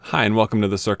Hi, and welcome to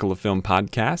the Circle of Film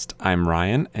podcast. I'm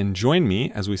Ryan, and join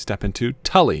me as we step into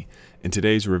Tully in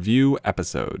today's review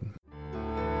episode.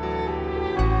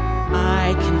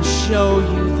 I can show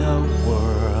you the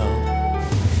world.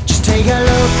 Just take a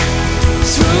look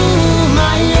through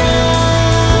my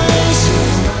eyes.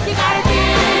 You gotta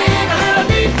dig a little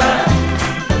deeper.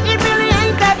 It really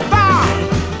ain't that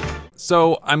far.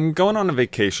 So I'm going on a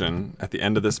vacation at the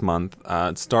end of this month.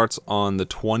 It starts on the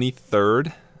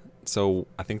 23rd. So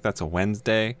I think that's a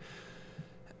Wednesday,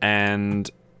 and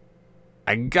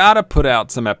I gotta put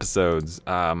out some episodes.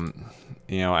 The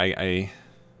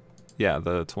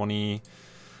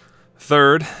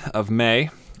 23rd of May,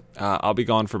 I'll be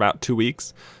gone for about 2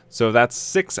 weeks. So that's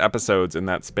 6 episodes in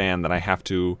that span that I have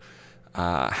to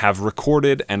have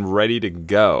recorded and ready to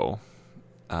go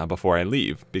before I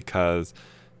leave. Because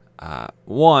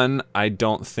one, I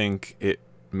don't think it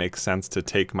makes sense to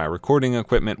take my recording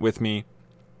equipment with me.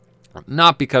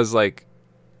 Not because,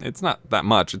 it's not that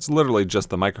much. It's literally just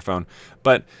the microphone.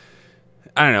 But,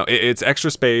 I don't know. It's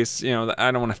extra space. I don't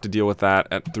want to have to deal with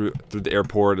that through the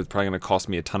airport. It's probably going to cost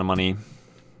me a ton of money.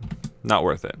 Not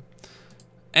worth it.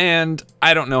 And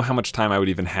I don't know how much time I would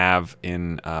even have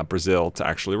in Brazil to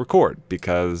actually record.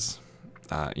 Because,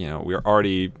 we're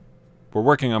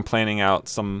working on planning out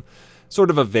some sort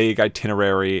of a vague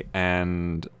itinerary,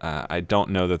 and I don't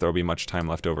know that there will be much time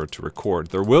left over to record.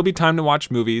 There will be time to watch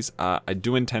movies. I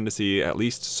do intend to see at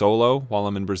least Solo while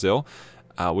I'm in Brazil,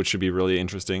 which should be really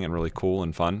interesting and really cool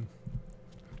and fun.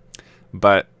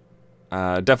 But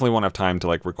definitely won't have time to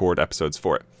record episodes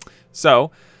for it.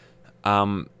 So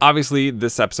obviously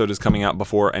this episode is coming out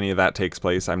before any of that takes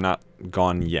place. I'm not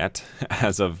gone yet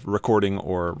as of recording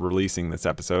or releasing this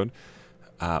episode,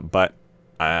 but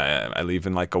I leave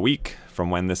in a week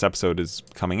from when this episode is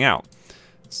coming out.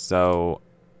 So,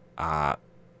 I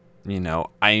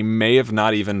may have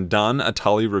not even done a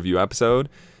Tully review episode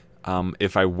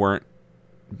if I weren't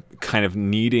kind of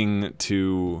needing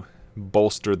to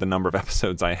bolster the number of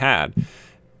episodes I had.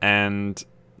 And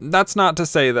that's not to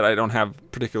say that I don't have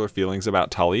particular feelings about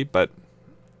Tully, but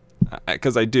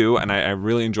because I do, and I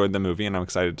really enjoyed the movie, and I'm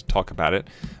excited to talk about it.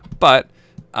 But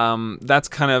that's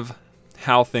kind of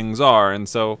how things are, and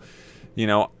so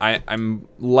I'm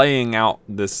laying out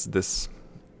this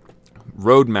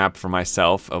roadmap for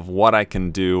myself of what I can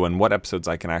do and what episodes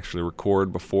I can actually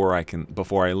record before I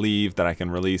leave, that I can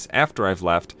release after I've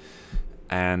left,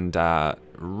 and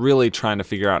really trying to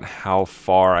figure out how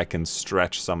far I can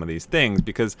stretch some of these things,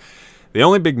 because the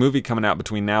only big movie coming out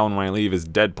between now and when I leave is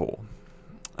Deadpool,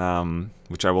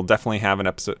 which I will definitely have an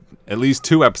episode. At least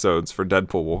 2 episodes for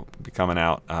Deadpool will be coming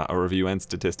out, a review and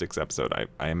statistics episode,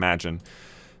 I imagine.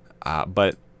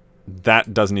 But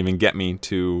that doesn't even get me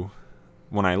to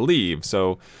when I leave.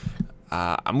 So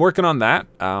I'm working on that.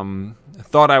 I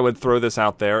thought I would throw this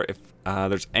out there. If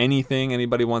there's anything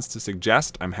anybody wants to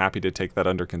suggest, I'm happy to take that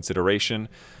under consideration.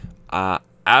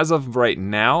 As of right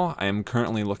now, I am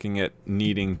currently looking at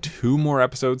needing 2 more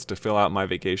episodes to fill out my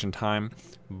vacation time.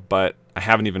 But I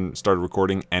haven't even started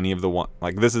recording any of the one.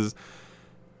 I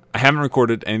haven't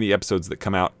recorded any of the episodes that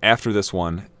come out after this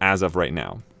one as of right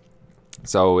now.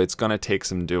 So it's gonna take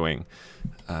some doing,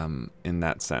 in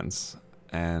that sense,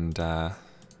 and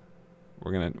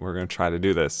we're gonna try to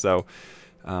do this. So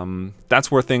that's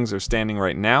where things are standing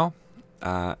right now,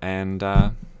 and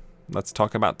let's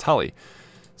talk about Tully.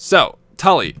 So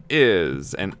Tully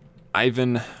is an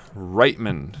Ivan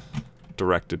Reitman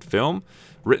directed film,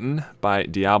 written by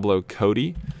Diablo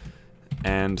Cody,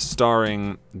 and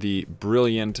starring the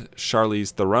brilliant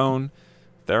Charlize Theron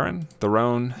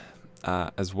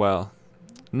as well.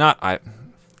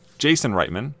 Jason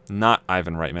Reitman, not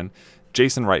Ivan Reitman.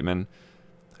 Jason Reitman,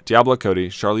 Diablo Cody,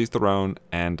 Charlize Theron,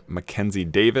 and Mackenzie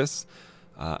Davis,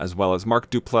 as well as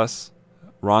Mark Duplass,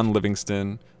 Ron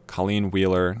Livingston, Colleen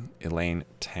Wheeler, Elaine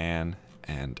Tan,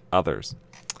 and others.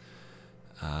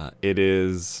 It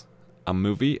is a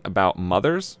movie about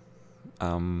mothers.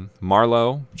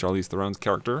 Marlo, Charlize Theron's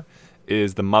character,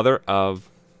 is the mother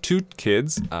of 2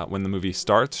 kids. When the movie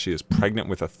starts, she is pregnant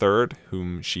with a 3rd,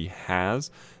 whom she has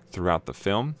throughout the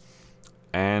film.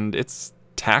 And it's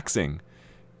taxing.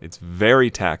 It's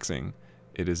very taxing.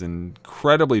 It is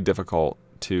incredibly difficult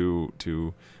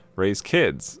to raise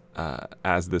kids,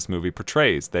 as this movie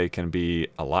portrays. They can be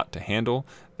a lot to handle.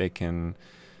 They can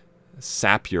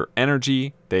sap your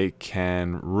energy, they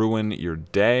can ruin your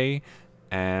day,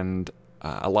 and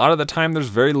a lot of the time there's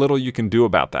very little you can do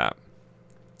about that.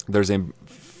 There's a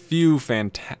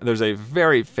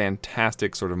very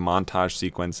fantastic sort of montage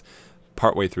sequence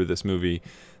partway through this movie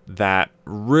that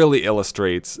really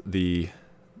illustrates the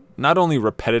not only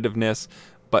repetitiveness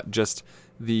but just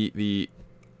the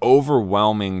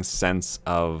overwhelming sense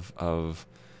of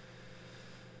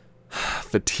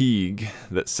fatigue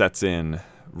that sets in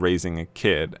raising a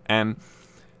kid. And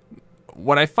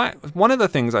one of the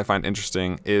things I find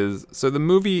interesting is, so the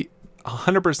movie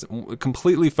 100%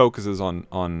 completely focuses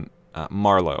on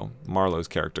Marlowe's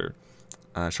character,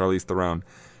 Charlize Theron,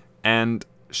 and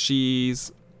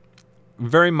she's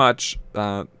very much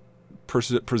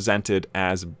presented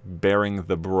as bearing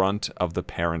the brunt of the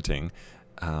parenting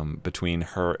between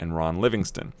her and Ron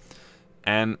Livingston.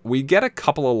 And we get a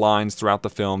couple of lines throughout the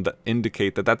film that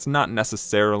indicate that that's not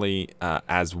necessarily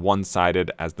as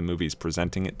one-sided as the movie's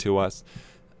presenting it to us.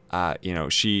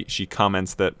 She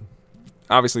comments that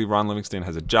obviously Ron Livingston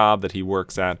has a job that he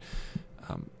works at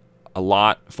a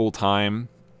lot full-time,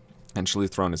 and Charlize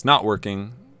Theron is not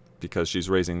working because she's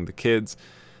raising the kids.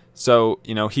 So,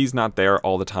 he's not there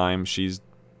all the time. She's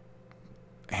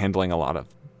handling a lot of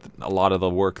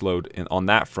the workload on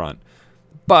that front.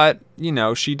 But,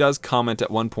 she does comment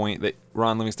at one point that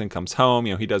Ron Livingston comes home.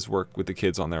 He does work with the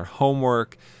kids on their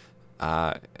homework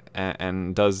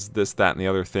and does this, that, and the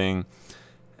other thing.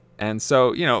 And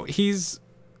so,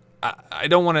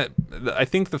 I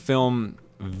think the film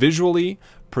visually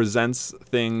presents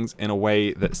things in a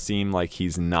way that seem like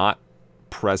he's not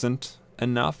present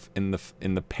enough in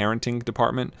the parenting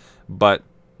department, but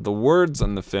the words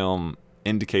on the film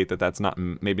indicate that that's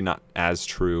maybe not as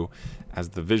true as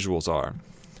the visuals are.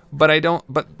 But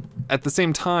at the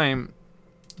same time,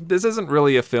 this isn't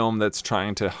really a film that's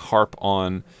trying to harp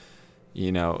on,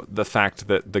 the fact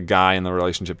that the guy in the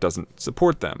relationship doesn't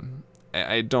support them.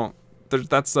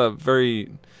 That's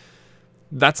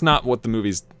not what the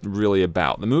movie's really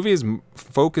about. The movie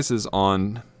focuses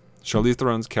on Charlize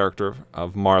Theron's character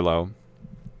of Marlowe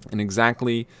and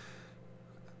exactly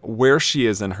where she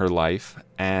is in her life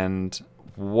and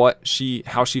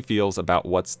how she feels about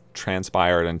what's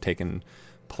transpired and taken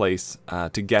place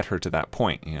to get her to that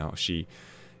point. She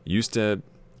used to,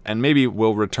 and maybe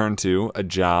will return to, a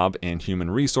job in human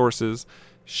resources.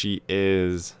 She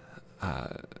is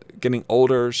getting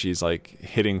older. She's like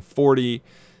hitting 40,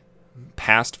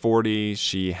 past 40.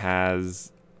 She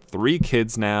has 3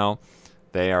 kids now.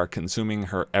 They are consuming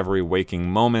her every waking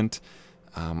moment.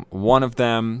 One of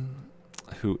them,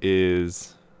 who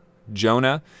is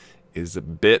Jonah, is a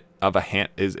bit of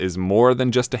is more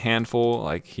than just a handful.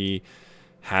 Like, he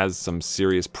has some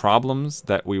serious problems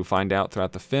that we find out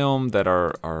throughout the film that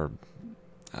are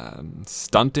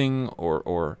stunting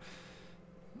or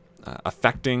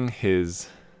affecting his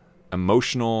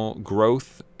emotional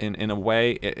growth in a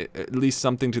way, at least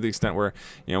something to the extent where,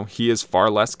 he is far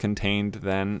less contained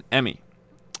than Emmy.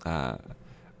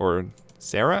 Or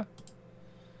Sarah?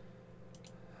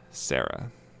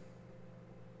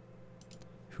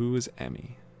 Who is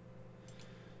Emmy?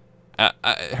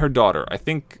 Her daughter, I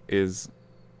think, is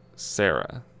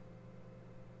Sarah.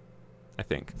 I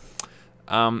think.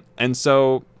 And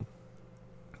so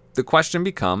the question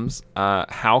becomes,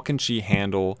 how can she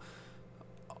handle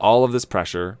all of this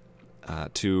pressure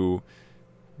to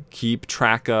keep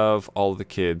track of all of the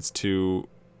kids, to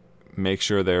make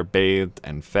sure they're bathed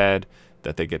and fed,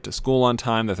 that they get to school on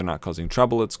time, that they're not causing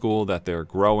trouble at school, that they're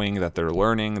growing, that they're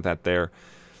learning, that they're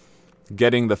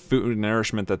getting the food and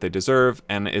nourishment that they deserve.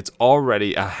 And it's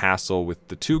already a hassle with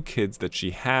the 2 kids that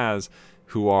she has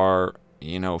who are,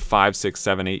 5, 6,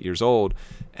 7, 8 years old.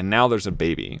 And now there's a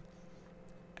baby.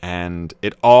 And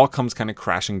it all comes kind of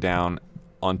crashing down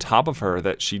on top of her,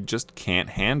 that she just can't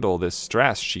handle this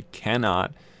stress. She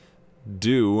cannot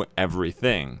do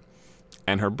everything.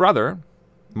 And her brother,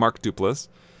 Mark Duplass,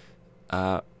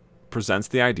 presents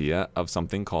the idea of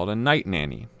something called a night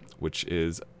nanny, which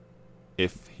is,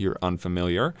 if you're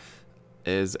unfamiliar,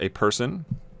 is a person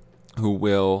who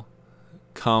will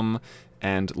come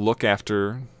and look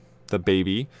after the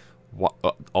baby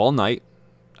all night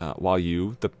while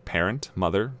you, the parent,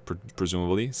 mother,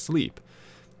 presumably, sleep.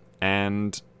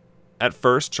 And at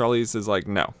first, Charlize is like,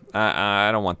 no,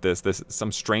 I don't want this. This is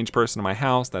some strange person in my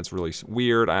house. That's really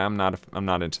weird. I'm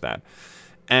not into that.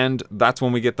 And that's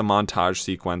when we get the montage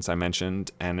sequence I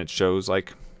mentioned, and it shows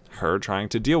like her trying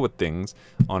to deal with things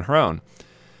on her own.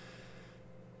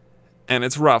 And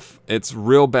it's rough. It's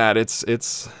real bad. It's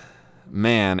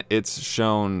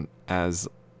shown as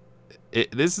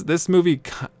this movie.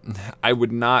 I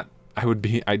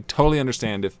totally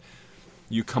understand if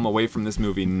you come away from this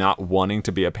movie not wanting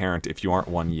to be a parent if you aren't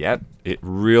one yet. It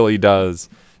really does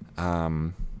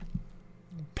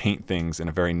paint things in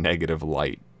a very negative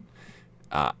light.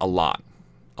 A lot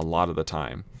of the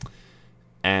time.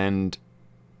 And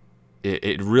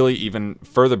it really, even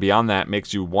further beyond that,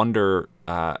 makes you wonder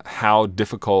how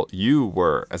difficult you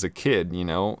were as a kid,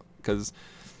 because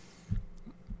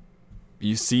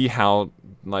you see how,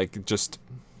 like, just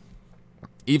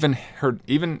even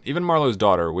Marlowe's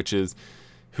daughter,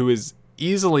 who is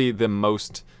easily the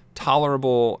most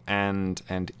tolerable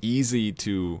and easy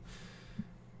to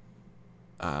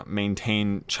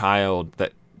maintain child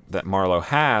that Marlowe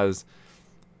has,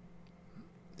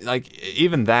 like,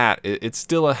 even that, it's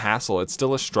still a hassle, it's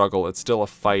still a struggle, it's still a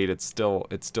fight, it's still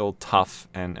tough,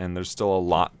 and there's still a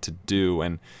lot to do.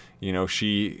 And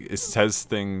she says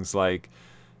things like,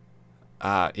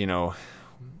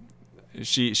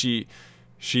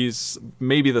 she's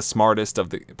maybe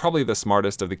probably the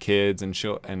smartest of the kids, and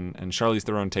Charlize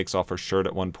Theron takes off her shirt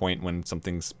at one point when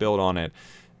something's spilled on it,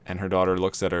 and her daughter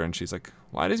looks at her and she's like,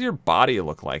 "Why does your body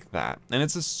look like that?" And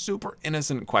it's a super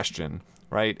innocent question,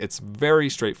 right? It's very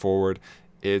straightforward.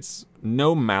 It's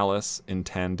no malice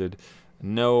intended.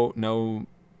 No,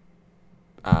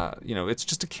 it's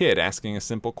just a kid asking a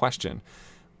simple question.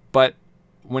 But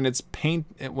when it's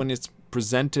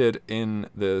presented in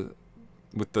the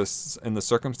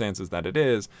circumstances that it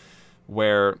is,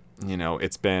 where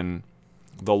it's been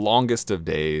the longest of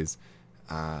days,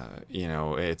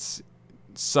 it's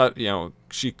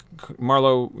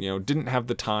Marlowe didn't have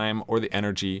the time or the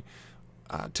energy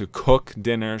to cook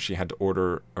dinner. She had to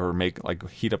order or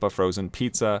heat up a frozen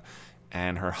pizza,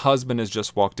 and her husband has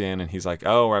just walked in and he's like,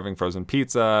 "Oh, we're having frozen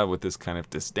pizza," with this kind of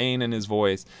disdain in his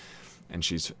voice, and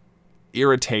she's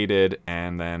irritated.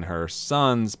 And then her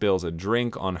son spills a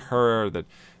drink on her that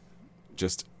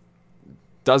just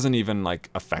doesn't even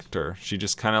affect her. She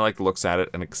just kind of looks at it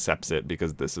and accepts it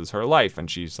because this is her life,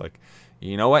 and she's like,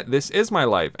 "You know what, this is my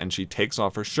life." And she takes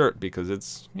off her shirt because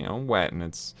it's wet and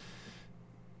it's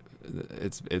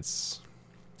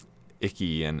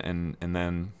icky, and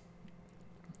then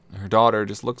her daughter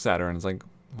just looks at her and is like,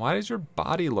 "Why does your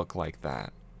body look like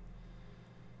that?"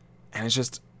 And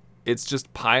it's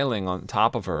just piling on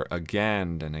top of her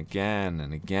again and again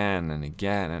and again and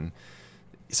again. And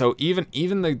so even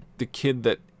the kid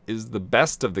that is the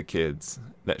best of the kids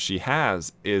that she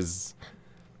has is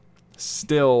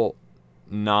still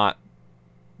not,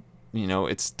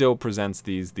 it still presents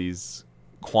these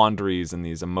quandaries and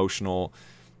these emotional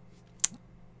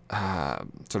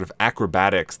sort of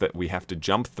acrobatics that we have to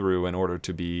jump through in order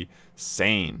to be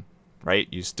sane, right?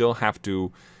 You still have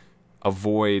to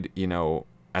avoid,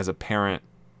 as a parent,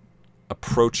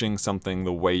 approaching your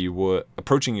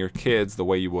kids the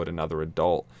way you would another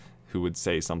adult who would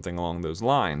say something along those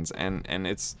lines. And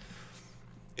it's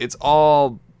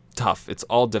all tough. It's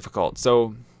all difficult.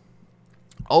 So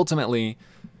ultimately,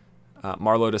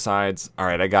 Marlowe decides, all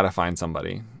right, I got to find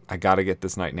somebody. I got to get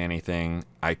this night nanny thing.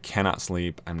 I cannot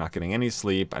sleep. I'm not getting any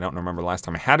sleep. I don't remember the last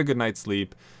time I had a good night's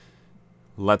sleep.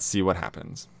 Let's see what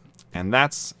happens. And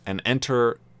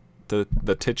enter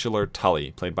the titular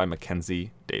Tully, played by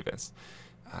Mackenzie Davis.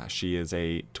 She is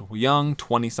a young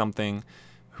 20-something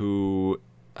who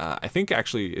I think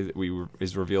actually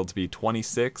is revealed to be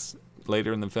 26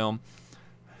 later in the film,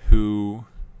 who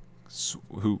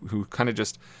kind of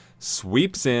just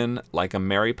sweeps in like a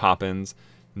Mary Poppins,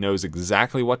 knows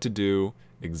exactly what to do,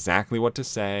 exactly what to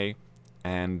say,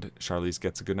 and Charlize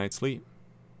gets a good night's sleep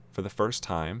for the first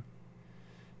time.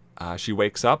 She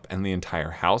wakes up and the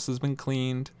entire house has been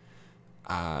cleaned.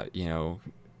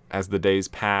 As the days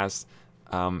pass,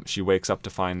 she wakes up to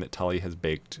find that Tully has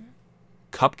baked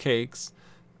cupcakes,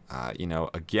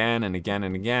 again and again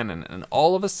and again. And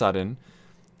all of a sudden,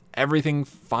 everything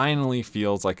finally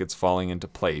feels like it's falling into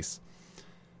place,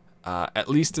 at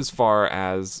least as far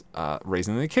as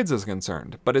raising the kids is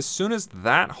concerned. But as soon as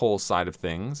that whole side of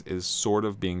things is sort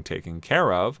of being taken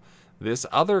care of, this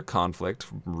other conflict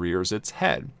rears its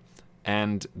head.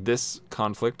 And this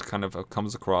conflict kind of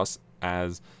comes across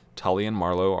as Tully and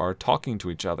Marlowe are talking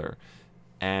to each other.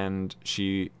 And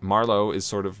Marlowe is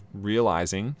sort of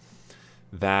realizing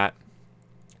that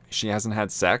she hasn't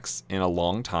had sex in a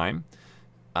long time.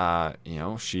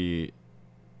 She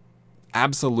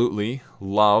absolutely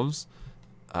loves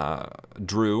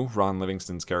Drew, Ron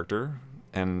Livingston's character,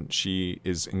 and she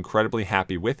is incredibly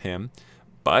happy with him.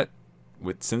 But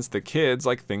since the kids,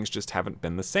 things just haven't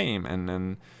been the same.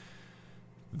 And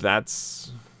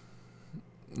that's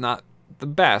not the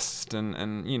best,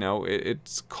 and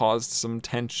it's caused some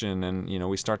tension, and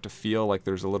we start to feel like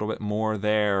there's a little bit more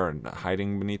there, and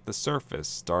hiding beneath the surface,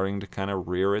 starting to kind of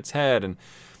rear its head. And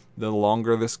the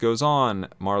longer this goes on,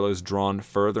 Marlowe's drawn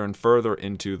further and further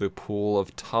into the pool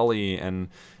of Tully, and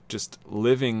just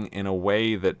living in a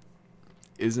way that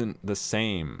isn't the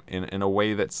same, in a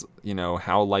way that's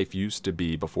how life used to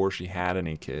be before she had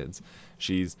any kids.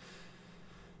 She's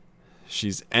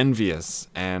envious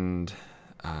and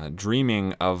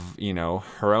dreaming of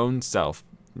her own self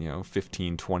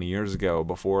 15, 20 years ago,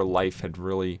 before life had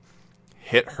really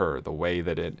hit her the way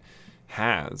that it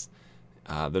has.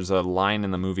 There's a line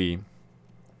in the movie,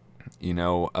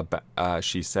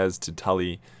 she says to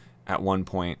Tully at one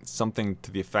point something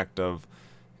to the effect of,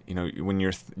 when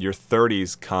your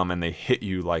 30s come and they hit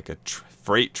you like a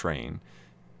freight train,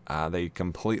 they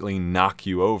completely knock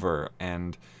you over,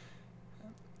 and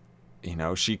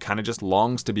she kind of just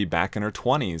longs to be back in her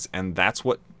 20s, and that's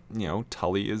what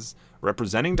Tully is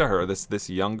representing to her, this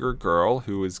younger girl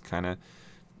who is kind of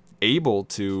able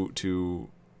to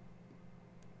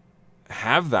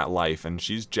have that life, and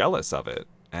she's jealous of it,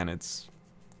 and it's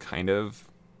kind of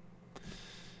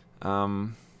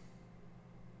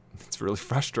it's really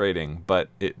frustrating, but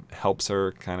it helps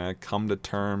her kind of come to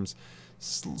terms,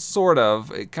 sort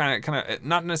of. It kind of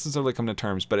not necessarily come to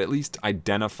terms, but at least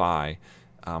identify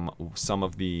some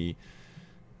of the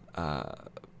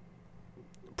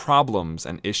problems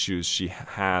and issues she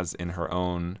has in her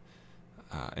own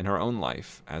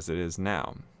life as it is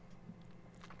now.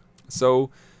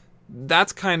 So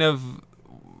that's kind of,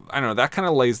 I don't know, that kind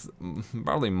of lays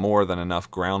probably more than enough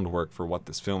groundwork for what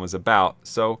this film is about.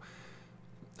 So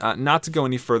not to go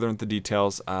any further into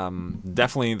details,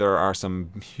 definitely there are some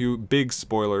big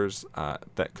spoilers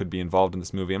that could be involved in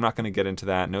this movie. I'm not going to get into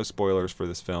that. No spoilers for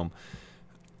this film.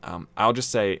 I'll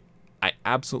just say I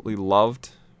absolutely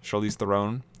loved Charlize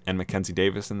Theron and Mackenzie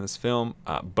Davis in this film.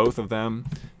 Both of them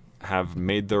have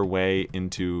made their way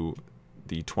into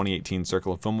the 2018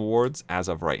 Circle of Film Awards as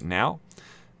of right now.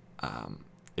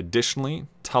 Additionally,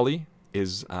 Tully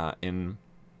is in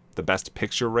the Best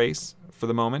Picture race for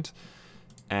the moment.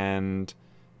 And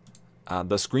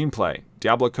the screenplay,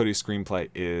 Diablo Cody's screenplay,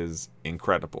 is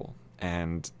incredible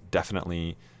and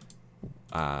definitely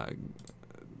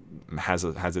has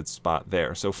its spot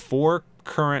there. So 4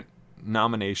 current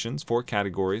nominations, 4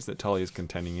 categories that Tully is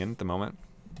contending in at the moment.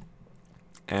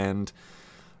 And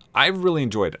I really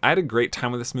enjoyed it. I had a great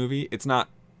time with this movie. It's not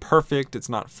perfect. It's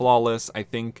not flawless. I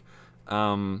think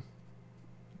some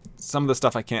of the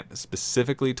stuff I can't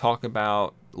specifically talk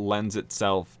about lends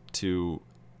itself to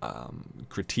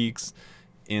critiques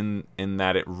in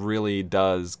that it really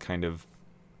does kind of,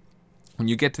 when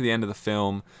you get to the end of the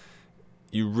film,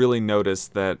 you really notice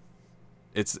that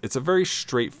it's a very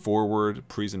straightforward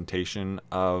presentation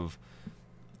of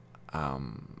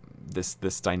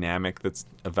this dynamic that's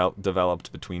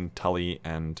developed between Tully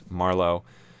and Marlowe,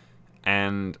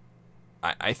 and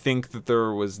I think that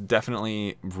there was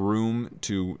definitely room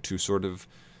to sort of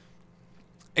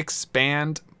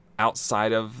expand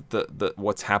outside of the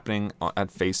what's happening at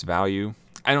face value.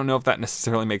 I don't know if that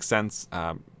necessarily makes sense.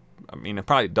 I mean, it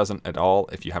probably doesn't at all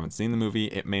if you haven't seen the movie.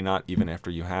 It may not even after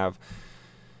you have.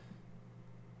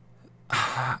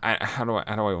 How do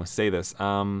I want to say this?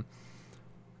 I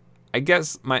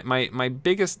guess my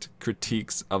biggest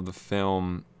critiques of the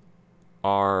film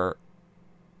are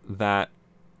that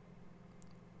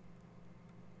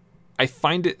I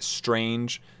find it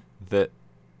strange that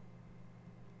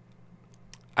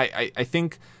I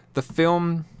think the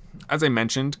film, as I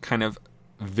mentioned, kind of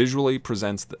visually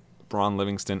presents Ron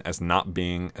Livingston as not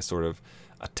being a sort of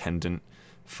attendant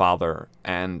father,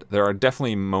 and there are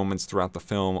definitely moments throughout the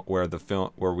film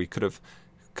where we could have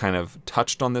kind of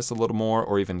touched on this a little more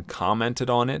or even commented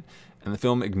on it, and the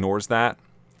film ignores that,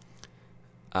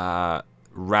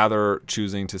 rather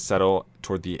choosing to settle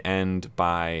toward the end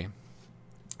by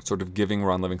sort of giving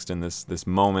Ron Livingston this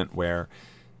moment where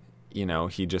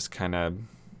he just kind of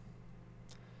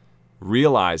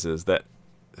realizes that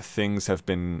things have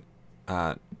been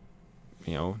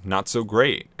not so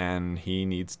great, and he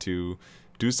needs to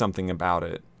do something about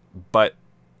it. But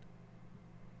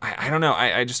I don't know.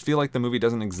 I just feel like the movie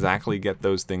doesn't exactly get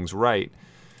those things right.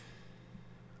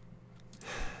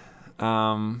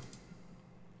 I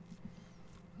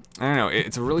don't know.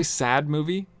 It's a really sad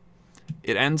movie.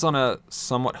 It ends on a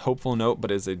somewhat hopeful note,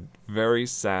 but is a very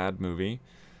sad movie.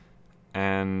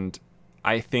 And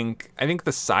I think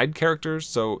the side characters,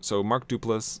 so Mark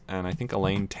Duplass and I think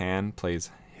Elaine Tan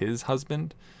plays his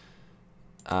husband.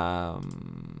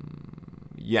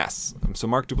 Yes. So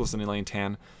Mark Duplass and Elaine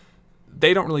Tan,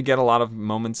 they don't really get a lot of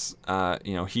moments.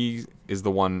 He is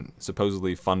the one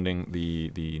supposedly funding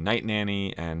the night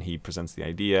nanny, and he presents the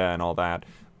idea and all that.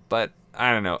 But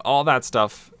I don't know, all that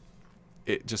stuff,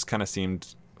 it just kind of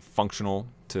seemed functional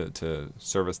to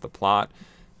service the plot.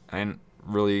 I didn't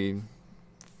really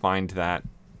find that,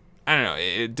 I don't know,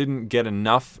 it didn't get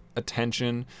enough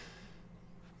attention,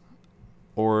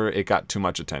 or it got too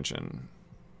much attention,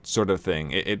 sort of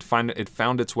thing. It found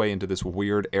its way into this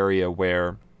weird area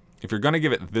where if you're going to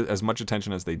give it as much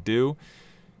attention as they do,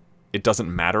 it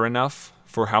doesn't matter enough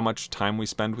for how much time we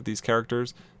spend with these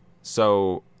characters.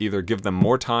 So either give them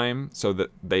more time so that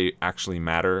they actually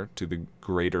matter to the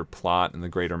greater plot and the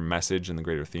greater message and the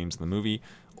greater themes of the movie,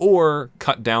 or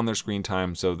cut down their screen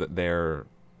time so that they're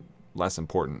less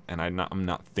important and I'm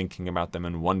not thinking about them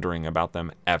and wondering about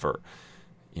them ever.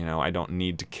 I don't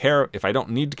need to care. If I don't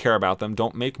need to care about them,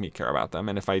 don't make me care about them.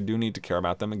 And if I do need to care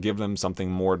about them, give them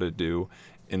something more to do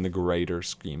in the greater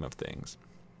scheme of things.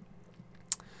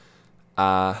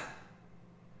 Yeah,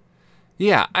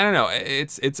 I don't know.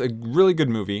 It's a really good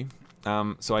movie.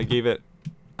 So I gave it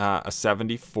a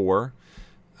 74,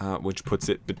 which puts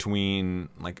it between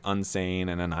like Unsane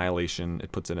and Annihilation.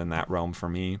 It puts it in that realm for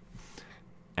me.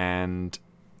 And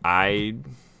I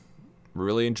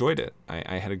really enjoyed it.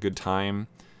 I had a good time.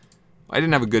 I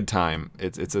didn't have a good time.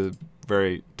 It's a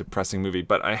very depressing movie,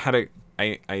 but I had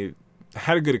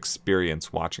a good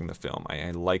experience watching the film.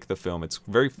 I like the film. It's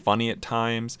very funny at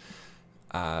times.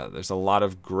 There's a lot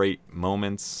of great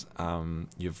moments.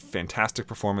 You have fantastic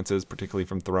performances, particularly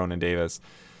from Theron and Davis.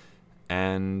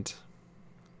 And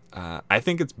I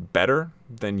think it's better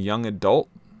than Young Adult.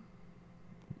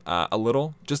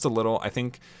 Just a little. I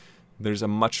think there's a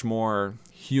much more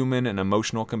human and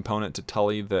emotional component to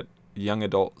Tully that Young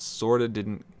Adult sort of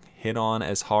didn't hit on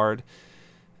as hard.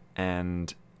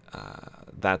 And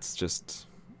that's just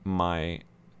my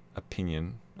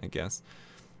opinion, I guess.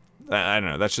 I don't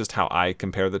know. That's just how I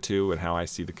compare the two and how I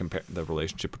see the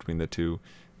relationship between the two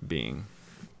being.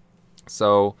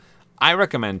 So I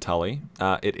recommend Tully.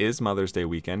 It is Mother's Day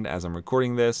weekend as I'm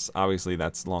recording this. Obviously,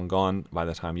 that's long gone by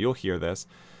the time you'll hear this.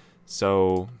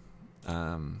 So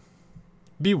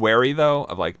be wary though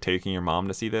of like taking your mom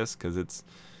to see this because it's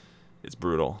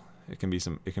brutal. It can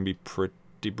be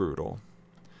pretty brutal.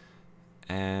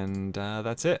 And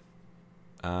that's it.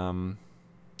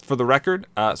 For the record,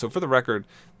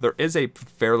 there is a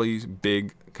fairly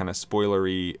big kind of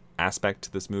spoilery aspect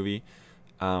to this movie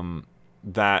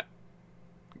that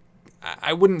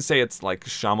I wouldn't say it's like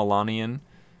Shyamalanian,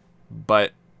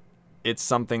 but it's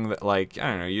something that like, I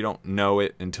don't know, you don't know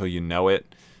it until you know it.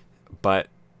 But,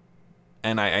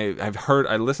 and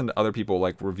I listened to other people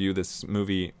like review this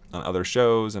movie on other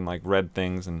shows and like read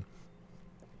things, and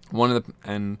one of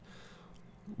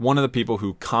the people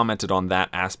who commented on that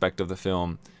aspect of the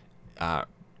film,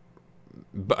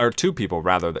 or two people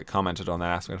rather that commented on that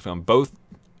aspect of the film, both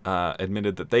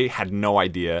admitted that they had no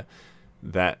idea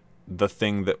that the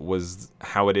thing that was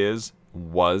how it is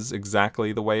was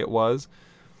exactly the way it was.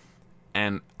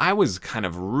 And I was kind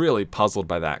of really puzzled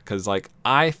by that because like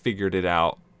I figured it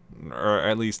out, or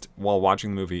at least while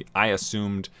watching the movie, I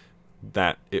assumed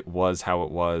that it was how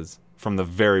it was from the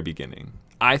very beginning.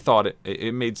 I thought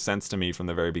it made sense to me from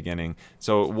the very beginning,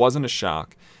 so it wasn't a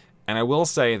shock. And I will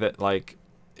say that, like,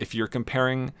 if you look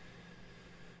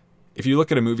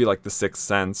at a movie like The Sixth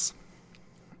Sense,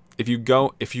 if you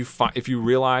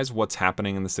realize what's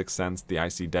happening in The Sixth Sense, the I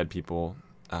See Dead people,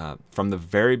 from the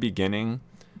very beginning,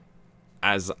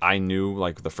 as I knew,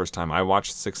 like the first time I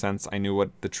watched Sixth Sense, I knew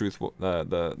what the truth,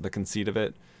 the conceit of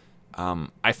it.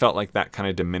 I felt like that kind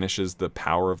of diminishes the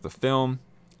power of the film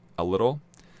a little.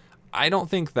 I don't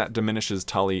think that diminishes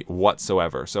Tully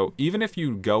whatsoever. So even if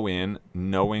you go in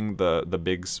knowing the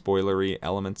big spoilery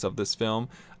elements of this film,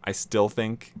 I still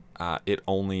think it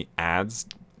only adds,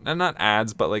 and not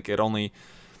adds, but like it only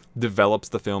develops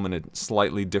the film in a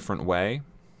slightly different way,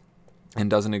 and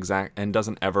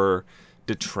doesn't ever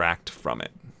detract from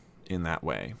it in that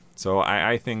way. So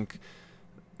I think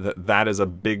that is a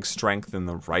big strength in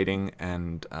the writing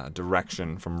and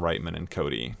direction from Reitman and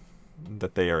Cody,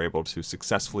 that they are able to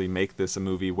successfully make this a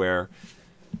movie where,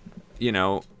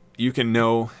 you can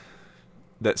know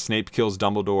that Snape kills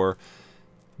Dumbledore,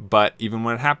 but even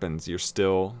when it happens, you're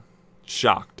still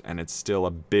shocked, and it's still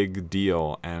a big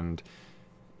deal, and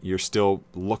you're still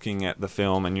looking at the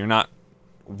film, and you're not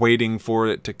waiting for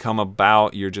it to come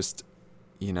about. You're just,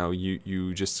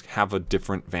 you just have a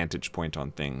different vantage point on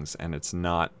things, and it's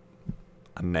not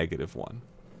a negative one.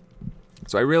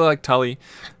 So I really like Tully.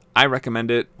 I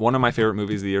recommend it. One of my favorite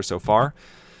movies of the year so far.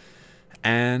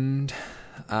 And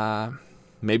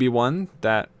maybe one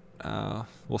that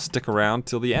will stick around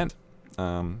till the end.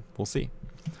 We'll see.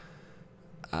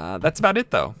 That's about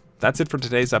it, though. That's it for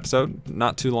today's episode.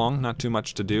 Not too long, not too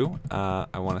much to do.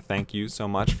 I want to thank you so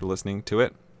much for listening to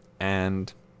it.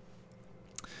 And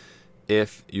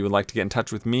if you would like to get in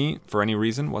touch with me for any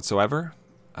reason whatsoever,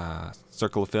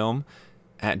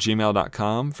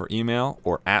 circleoffilm@gmail.com for email,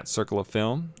 or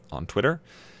 @circleoffilm on Twitter.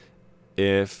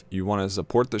 If you want to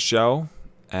support the show,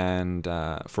 and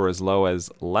for as low as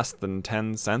less than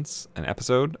 10 cents an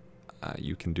episode,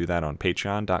 you can do that on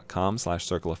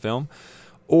patreon.com/circleoffilm.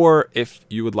 Or if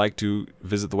you would like to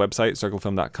visit the website,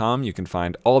 circlefilm.com, you can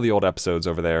find all the old episodes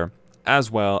over there, as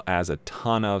well as a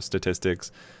ton of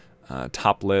statistics,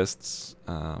 top lists,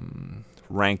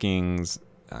 rankings.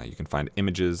 You can find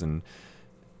images and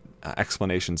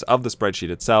explanations of the spreadsheet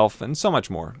itself, and so much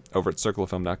more over at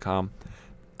circlefilm.com.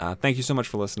 Thank you so much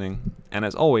for listening, and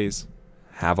as always,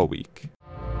 have a week.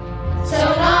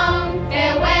 So long,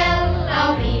 farewell,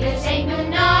 I'll be to say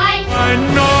goodnight. I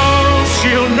know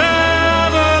she'll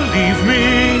never leave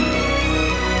me,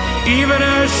 even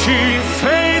as she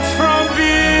fades from view.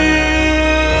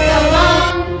 So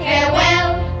long,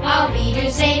 farewell, I'll be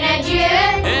to say adieu.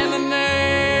 In the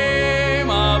name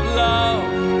of love,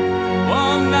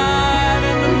 one night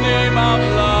in the name of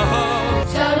love.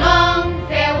 So long,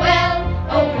 farewell,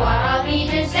 au revoir, I'll be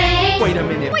to say. Wait a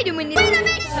minute.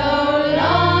 So